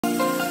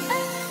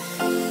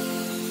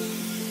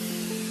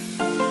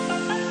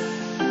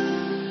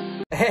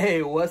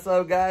Hey, what's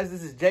up guys?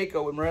 This is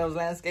Jacob with Morel's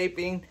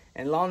Landscaping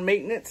and Lawn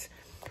Maintenance.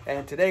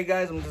 And today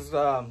guys, I'm just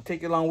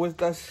take you along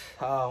with us,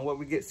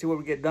 see what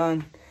we get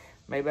done.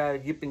 Maybe I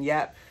yip and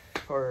yap,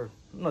 or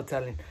I'm not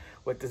telling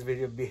what this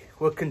video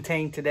will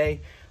contain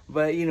today.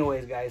 But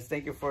anyways guys,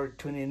 thank you for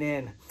tuning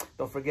in.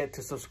 Don't forget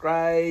to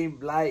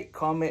subscribe, like,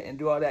 comment, and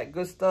do all that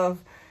good stuff.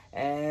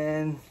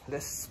 And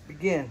let's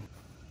begin.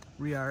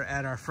 We are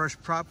at our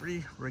first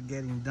property. We're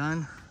getting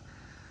done.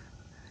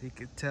 You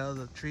can tell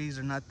the trees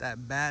are not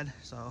that bad,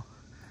 so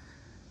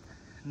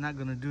I'm not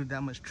gonna do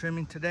that much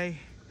trimming today.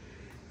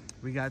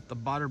 We got the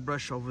bottle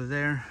brush over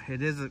there.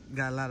 It is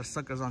got a lot of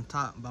suckers on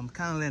top, but I'm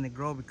kind of letting it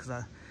grow because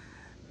I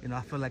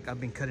feel like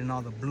I've been cutting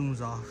all the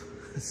blooms off.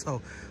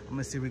 So I'm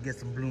gonna see if we get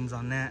some blooms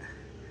on that.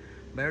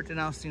 But everything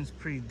else seems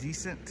pretty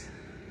decent.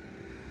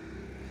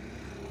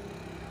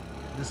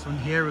 This one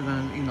here, we're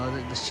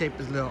gonna, the shape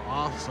is a little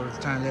off, so we're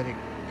trying to let it,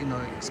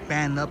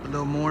 expand up a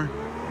little more.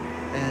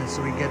 And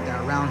so we get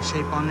that round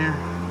shape on there.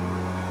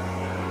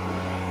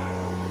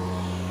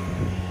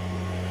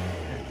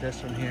 And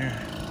this one here.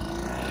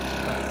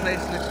 The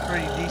place looks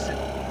pretty decent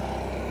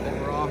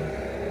overall.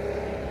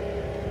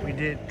 We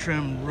did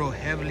trim real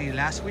heavily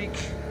last week,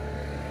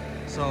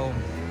 so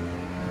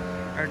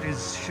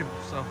everything's shipped.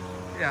 So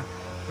yeah,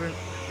 we're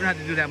gonna have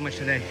to do that much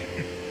today.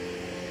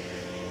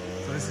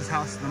 So this is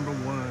house number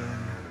 1.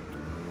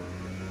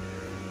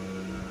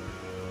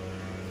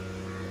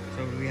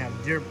 So we have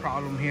deer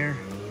problem here.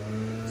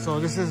 So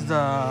this is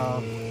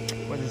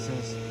what is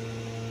this?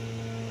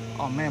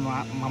 Oh man,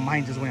 my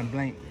mind just went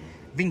blank.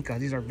 Vinca,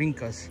 these are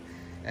vincas.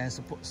 And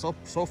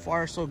so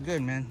far so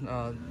good, man.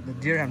 The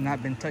deer have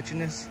not been touching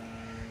this.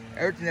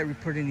 Everything that we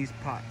put in these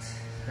pots,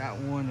 that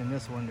one and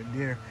this one, the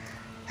deer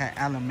had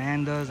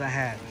alamandas. I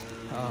had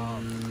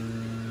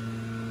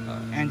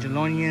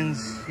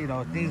angelonians,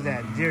 things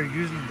that deer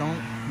usually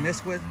don't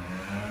mess with.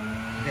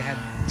 They had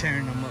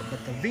tearing them up,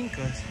 but the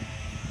vincas,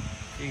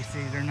 you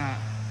see, they're not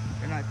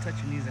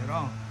touching these at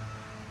all.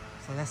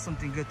 So that's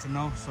something good to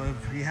know. So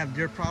if you have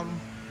deer problem,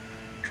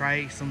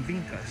 try some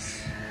vincas.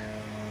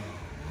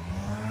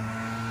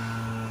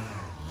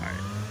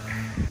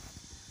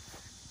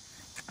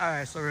 All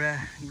right, so we're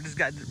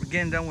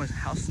getting done with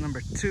house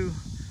number 2.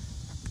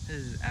 This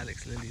is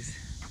Alex Lilies.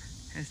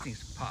 And this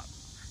thing's pop.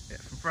 Yeah,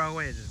 from far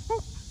away, it just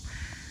whoop.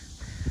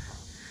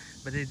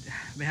 But they've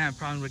been having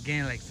problems with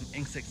getting like some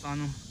insects on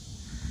them,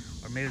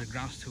 or maybe the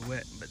ground's too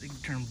wet. But they can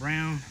turn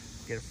brown,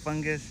 get a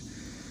fungus.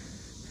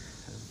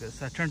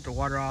 So I turned the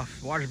water off.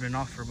 The water's been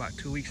off for about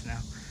 2 weeks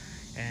now,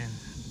 and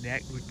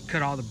we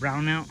cut all the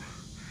brown out,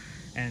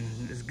 and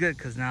it's good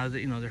because now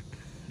that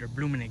they're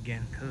blooming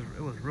again, because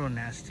it was real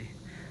nasty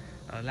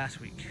last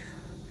week.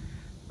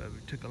 But we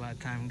took a lot of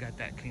time and got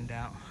that cleaned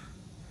out.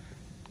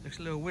 Looks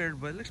a little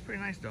weird, but it looks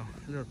pretty nice though.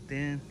 A little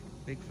thin,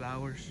 big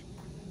flowers.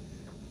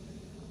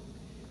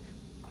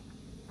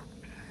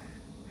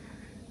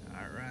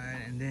 All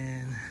right, and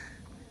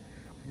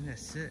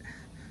that's it.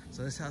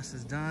 So this house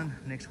is done.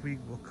 Next week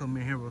we'll come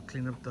in here, we'll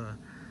clean up the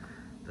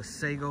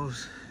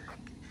sagos,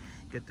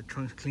 get the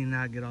trunks cleaned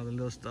out, get all the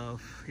little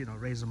stuff,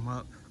 raise them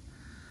up.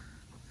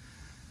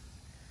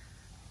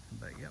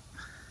 But yep,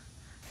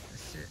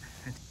 that's it.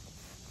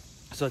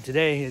 So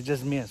today it's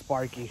just me and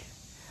Sparky.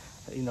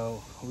 We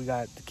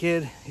got the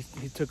kid,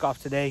 he took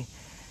off today.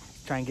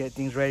 He's trying to get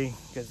things ready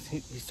because he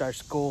starts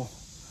school,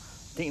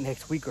 I think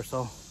next week or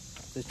so.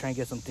 Just trying to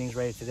get some things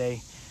ready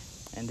today.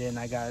 And then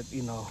I got,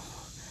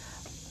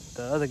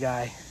 the other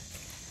guy,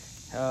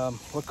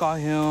 we'll call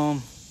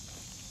him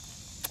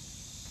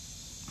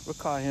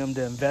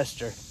the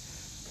investor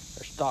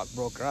or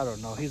stockbroker. I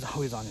don't know. He's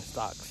always on his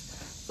stocks.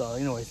 So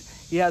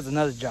anyways, he has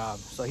another job.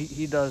 So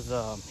he does,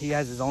 he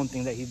has his own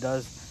thing that he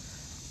does.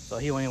 So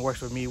he only works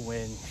with me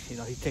when, he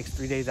takes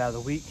 3 days out of the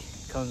week.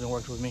 He comes and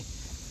works with me.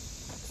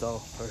 So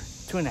for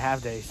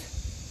 2.5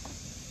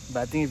 days.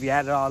 But I think if you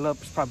add it all up,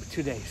 it's probably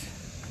 2 days.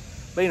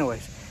 But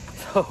anyways,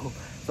 so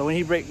when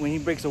he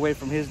breaks away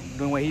from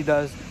doing what he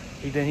does,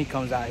 then he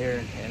comes out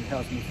here and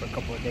helps me for a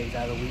couple of days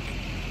out of the week.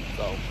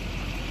 So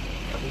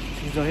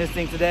he's doing his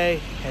thing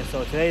today, and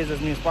so today is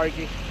just me and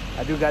Sparky.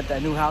 I do got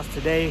that new house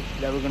today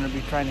that we're gonna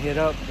be trying to hit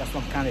up. That's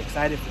why I'm kind of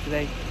excited for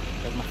today.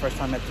 That's my first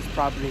time at this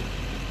property.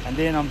 And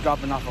then I'm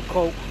dropping off a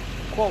quote,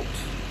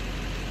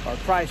 or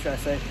price should I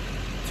say,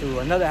 to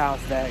another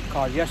house that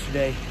called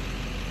yesterday,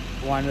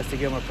 wanted us to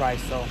give them a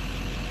price. So I'll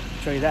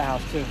show you that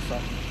house too. So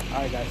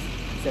all right guys,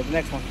 see you at the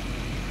next one.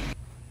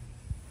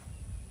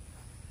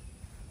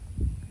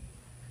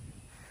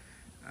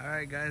 All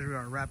right guys, we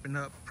are wrapping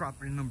up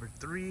property number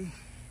 3.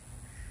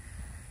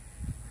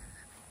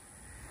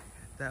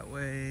 That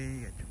way,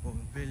 you got your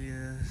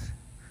bougainvilleas.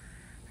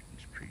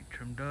 It's pretty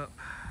trimmed up.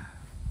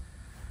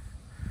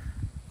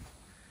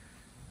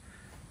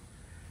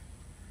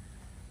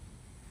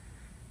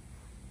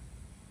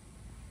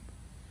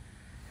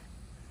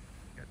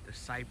 Got the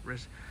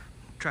cypress.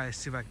 Try to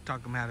see if I can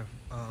talk them out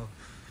of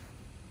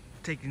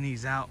taking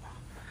these out.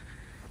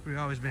 We've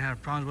always been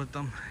having problems with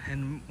them,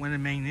 and one of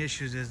the main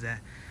issues is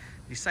that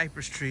these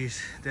cypress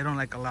trees, they don't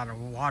like a lot of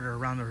water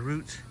around their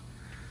roots.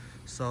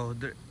 So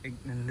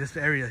in this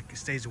area it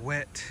stays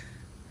wet,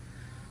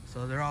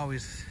 so they're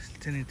always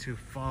tending to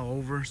fall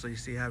over. So you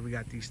see how we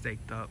got these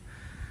staked up.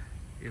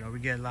 You know, we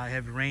get a lot of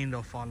heavy rain,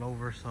 they'll fall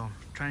over. So I'm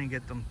trying to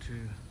get them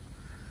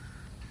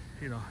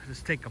to, you know,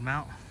 just take them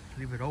out,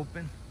 leave it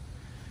open.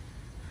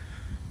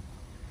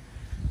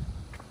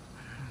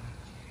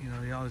 You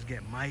know, they always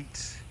get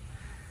mites.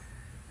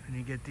 When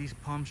you get these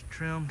palms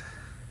trimmed,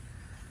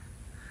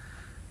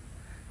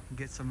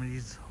 get some of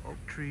these oak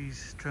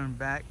trees trimmed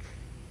back.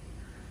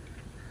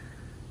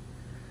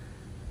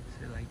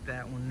 See, like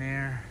that one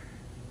there.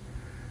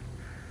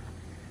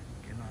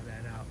 Getting all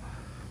that out.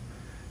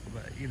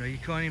 But you know, you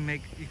can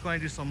only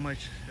do so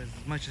much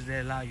as they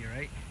allow you,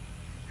 right?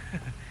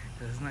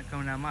 Because it's not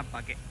coming out of my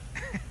pocket.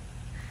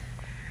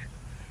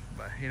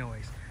 But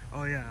anyways,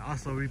 oh yeah,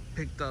 also we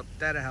picked up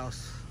that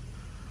house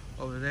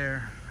over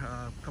there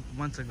a couple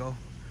months ago.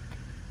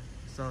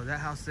 So that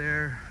house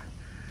there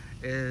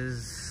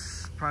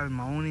is probably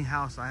my only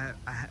house I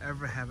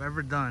have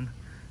ever done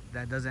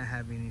that doesn't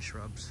have any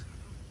shrubs.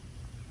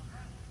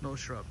 No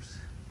shrubs.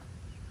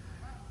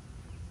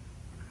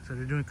 So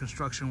they're doing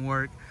construction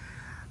work.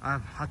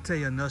 I'll tell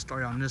you another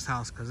story on this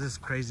house because it's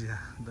crazy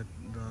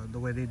the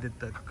way they did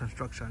the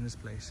construction on this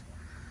place.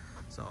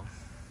 So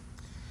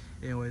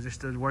anyways, they're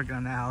still working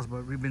on that house,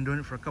 but we've been doing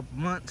it for a couple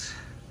months.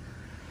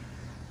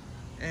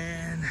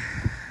 And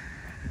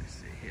let's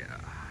see here.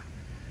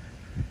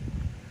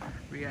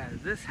 We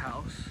have this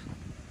house.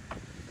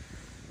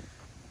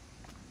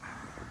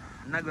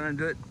 I'm not gonna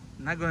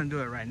do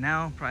it right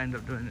now. Probably end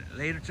up doing it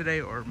later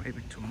today, or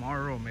maybe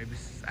tomorrow, or maybe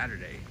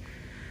Saturday.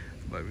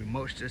 But we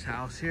mulched this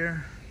house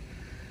here.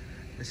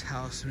 This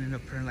house, we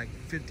ended up putting like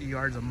 50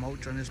 yards of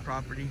mulch on this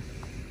property.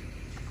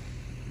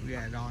 We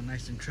had it all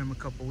nice and trim a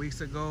couple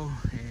weeks ago,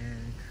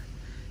 and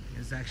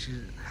it's actually,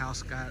 the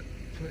house got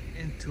put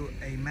into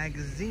a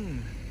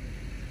magazine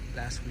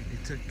last week.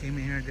 They came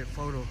in here and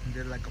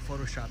did like a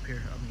Photoshop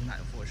here. I mean, not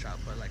a Photoshop,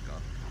 but like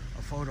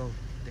a photo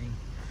thing.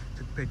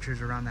 Took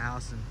pictures around the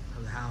house and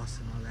of the house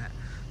and all that.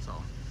 So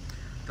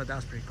I thought that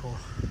was pretty cool.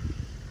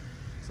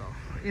 So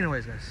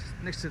anyways, guys,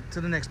 next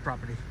to the next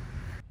property.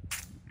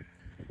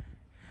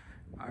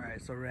 All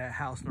right, so we're at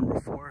house number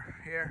 4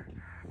 here.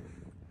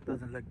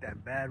 Doesn't look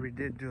that bad. We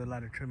did do a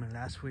lot of trimming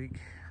last week,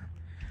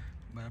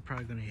 but I'm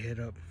probably gonna hit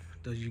up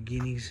those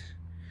eugenes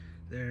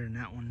there and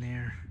that one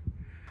there.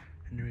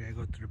 And then we gotta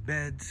go through the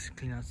beds,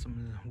 clean out some of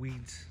the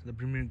weeds, the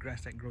Bermuda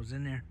grass that grows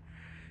in there.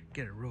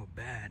 Get it real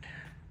bad.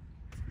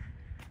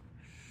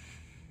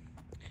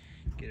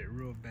 Get it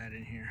real bad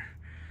in here.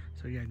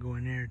 So you gotta go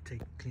in there,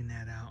 clean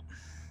that out.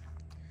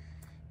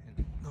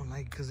 And don't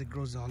like it because it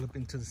grows all up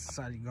into the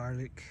side of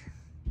garlic.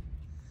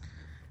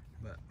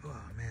 But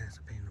oh man, it's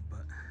a pain in the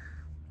butt.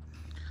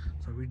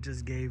 So we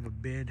just gave a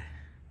bid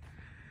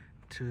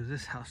to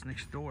this house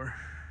next door.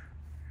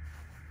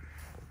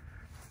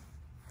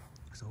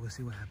 So we'll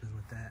see what happens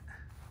with that.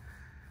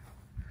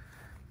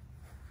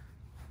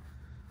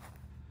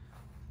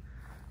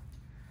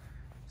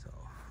 So,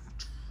 all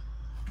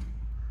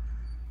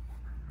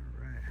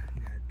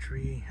right, got a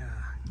tree.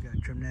 Got to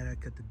trim that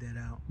out, cut the dead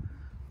out.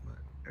 But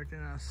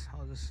everything else,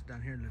 all this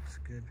down here looks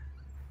good.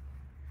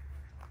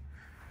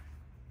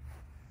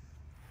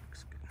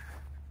 Looks good.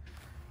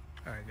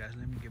 All right, guys,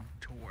 let me get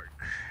to work.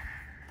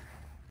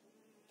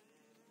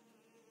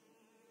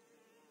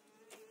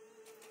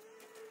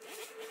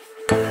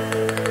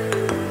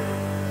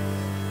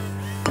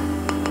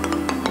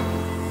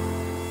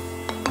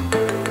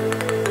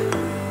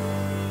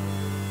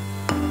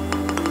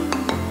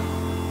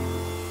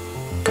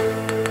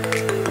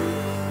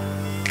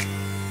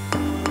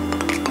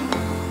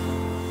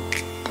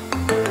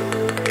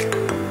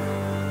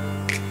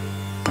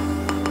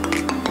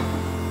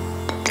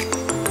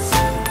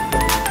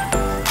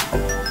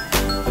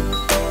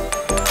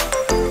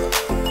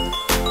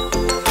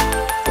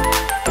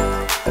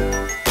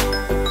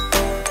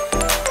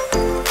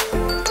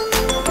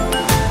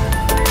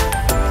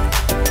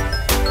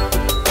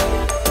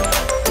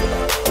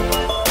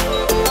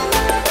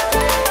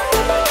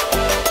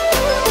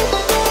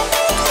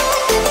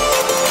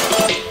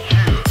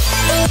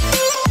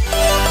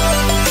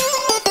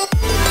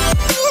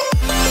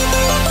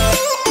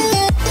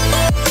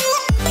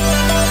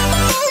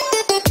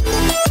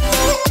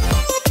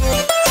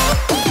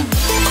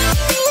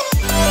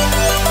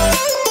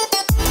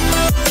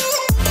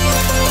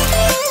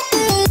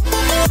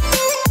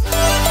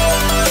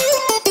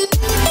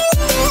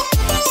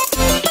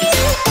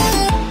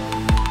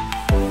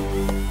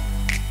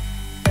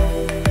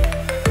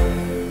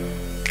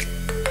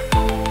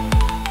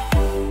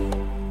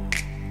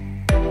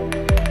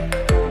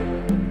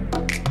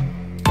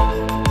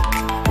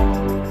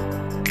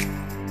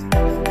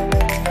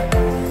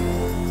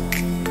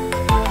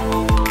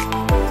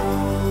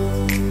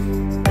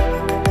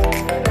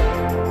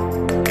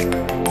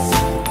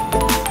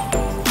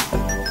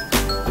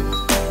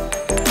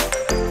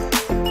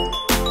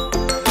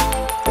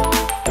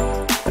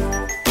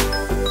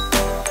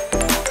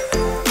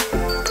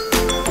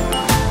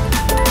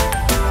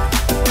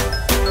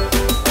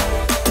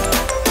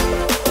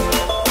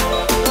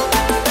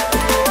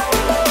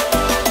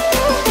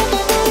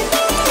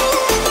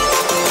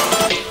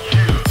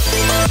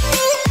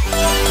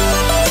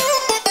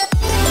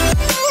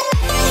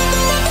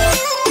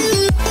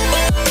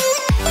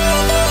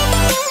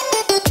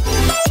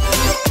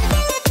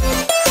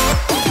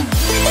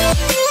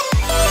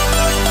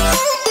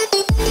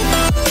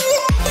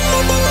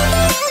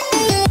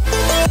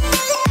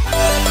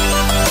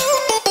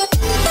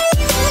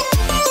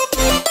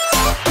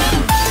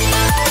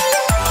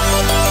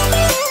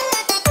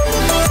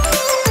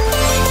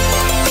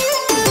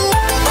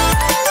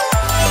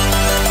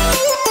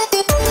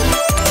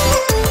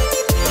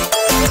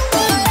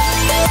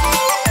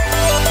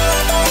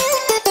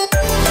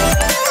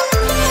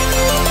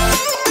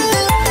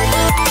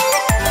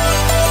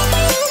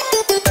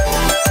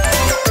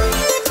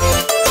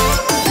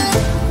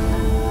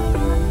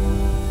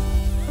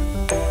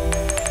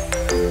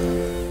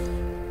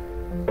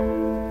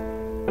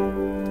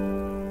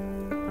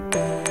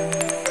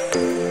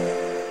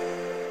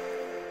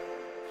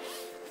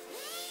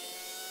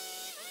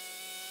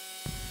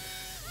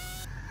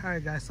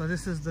 Alright guys, so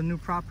this is the new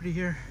property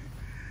here.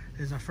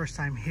 This is our first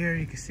time here.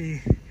 You can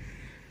see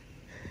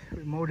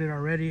we mowed it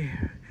already.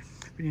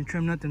 We didn't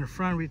trim nothing in the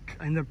front. We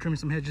ended up trimming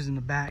some hedges in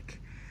the back.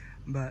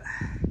 But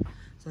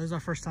so this is our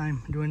first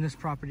time doing this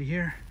property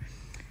here.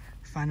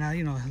 Find out,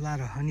 you know, a lot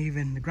of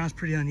uneven. The ground's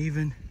pretty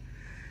uneven.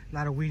 A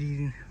lot of weed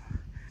eating.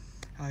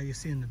 You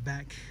see in the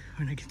back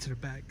when I get to the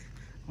back.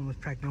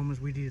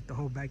 Almost weed eated the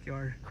whole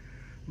backyard.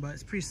 But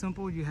it's pretty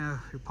simple. You have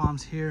your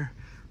palms here,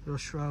 little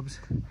shrubs.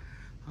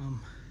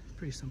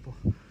 Pretty simple.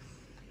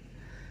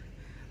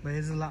 But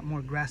there's a lot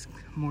more grass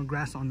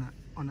on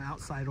the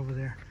outside over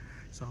there.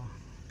 So,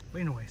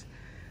 but anyways,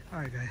 all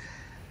right, guys.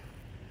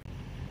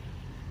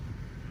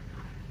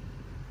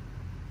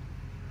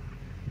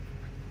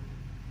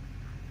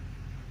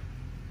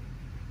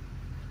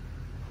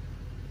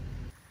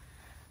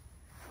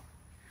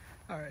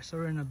 All right, so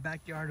we're in the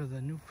backyard of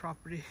the new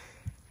property,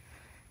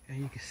 and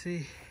you can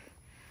see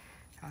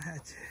I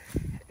had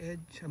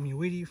to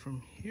weed eat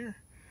from here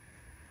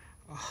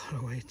all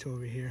the way to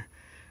over here.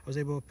 I was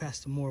able to pass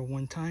the mower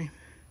one time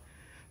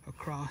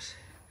across.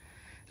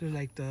 It looked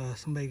like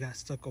somebody got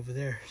stuck over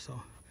there, so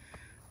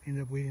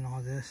ended up weeding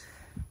all this.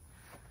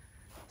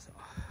 So,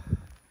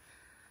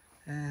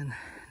 and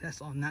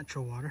that's all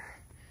natural water,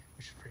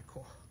 which is pretty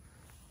cool.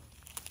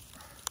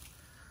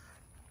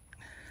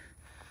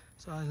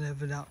 So I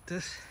leveled out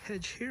this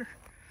hedge here.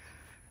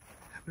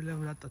 We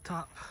leveled out the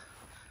top.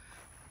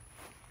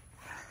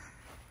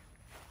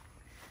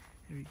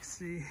 And you can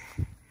see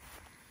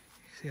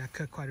I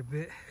cut quite a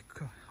bit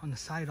on the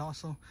side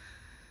also,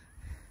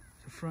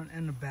 the front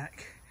and the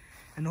back.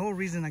 And the whole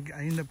reason I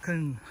ended up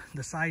cutting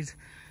the sides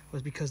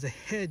was because the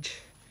hedge,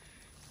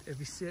 if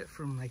you see it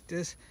from like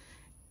this,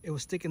 it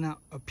was sticking out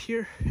up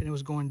here and it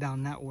was going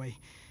down that way.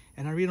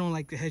 And I really don't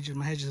like the hedges,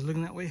 my hedges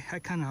looking that way. I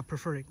kind of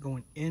prefer it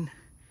going in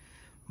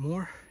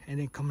more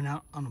and then coming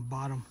out on the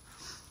bottom.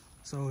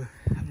 So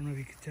I don't know if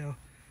you can tell,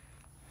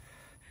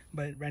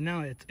 but right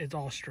now it's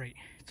all straight.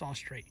 It's all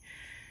straight.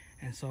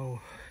 And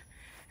so,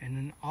 and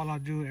then all I'll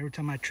do every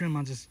time I trim,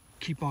 I'll just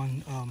keep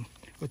on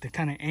with the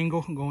kind of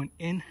angle going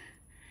in,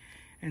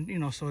 and you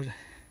know, so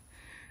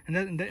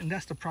and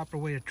that's the proper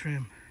way to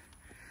trim.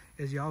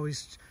 Is you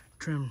always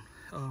trim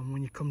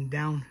when you come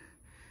down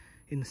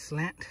in the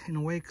slant in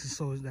a way,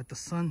 so that the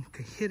sun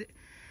could hit it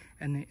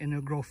and it'll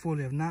grow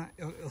fully. If not,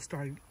 it'll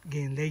start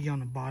getting leggy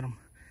on the bottom.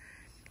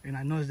 And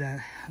I noticed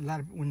that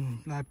when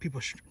a lot of people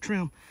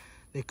trim,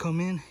 they come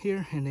in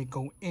here and they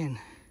go in,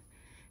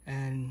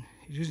 and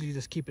usually you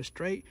just keep it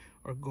straight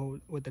or go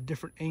with a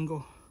different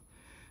angle,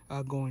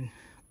 going,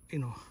 you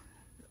know,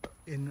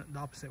 in the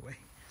opposite way.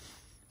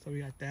 So we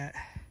got that.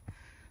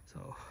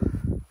 So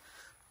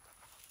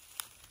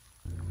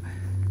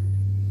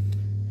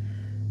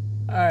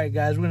all right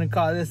guys, we're gonna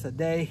call this a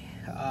day.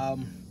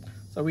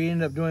 So we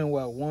ended up doing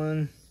what,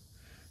 1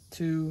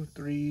 2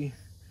 3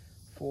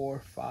 4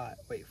 5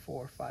 wait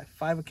 4 5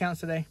 5 accounts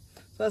today,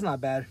 so that's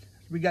not bad.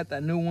 We got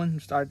that new one,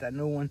 started that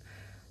new one.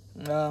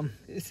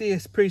 You see,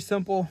 it's pretty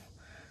simple.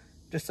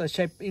 Just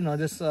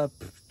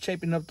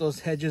shaping up those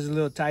hedges a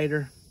little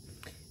tighter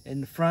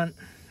in the front.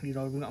 You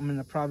know, I'm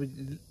gonna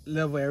probably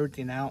level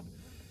everything out.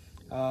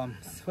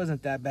 It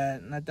wasn't that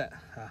bad. Not that.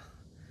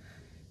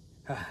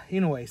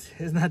 Anyways,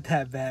 it's not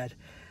that bad.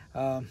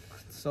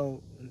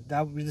 So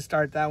that we just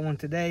started that one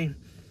today.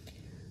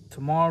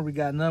 Tomorrow we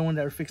got another one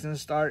that we're fixing to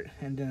start,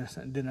 and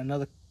then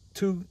another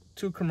two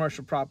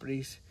commercial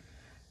properties.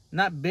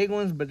 Not big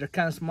ones, but they're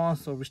kind of small.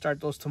 So we start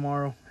those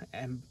tomorrow,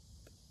 and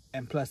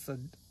plus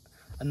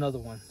another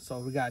one. So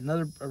we got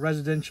a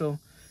residential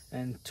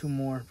and 2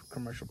 more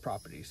commercial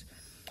properties.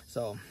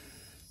 So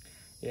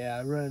yeah,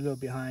 I run a little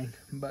behind,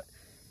 but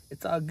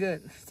it's all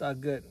good. It's all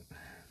good.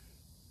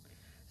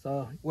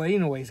 So, well,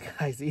 anyways,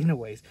 guys,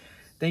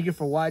 thank you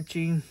for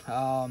watching.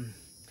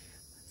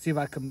 See if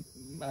I can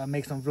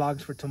make some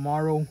vlogs for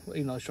tomorrow,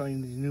 you know, showing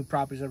you the new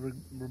properties that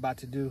we're about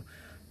to do.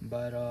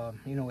 But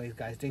anyways,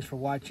 guys, thanks for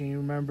watching.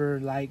 Remember,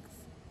 like,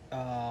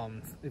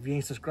 if you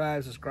ain't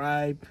subscribed,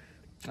 subscribe,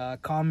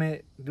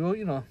 comment, do,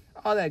 you know,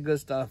 all that good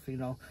stuff, you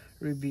know.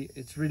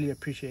 It's really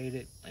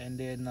appreciated. And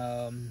then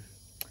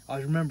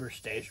always remember,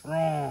 stay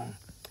strong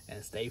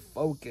and stay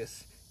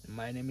focused. In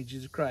my name of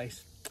Jesus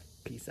Christ.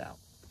 Peace out.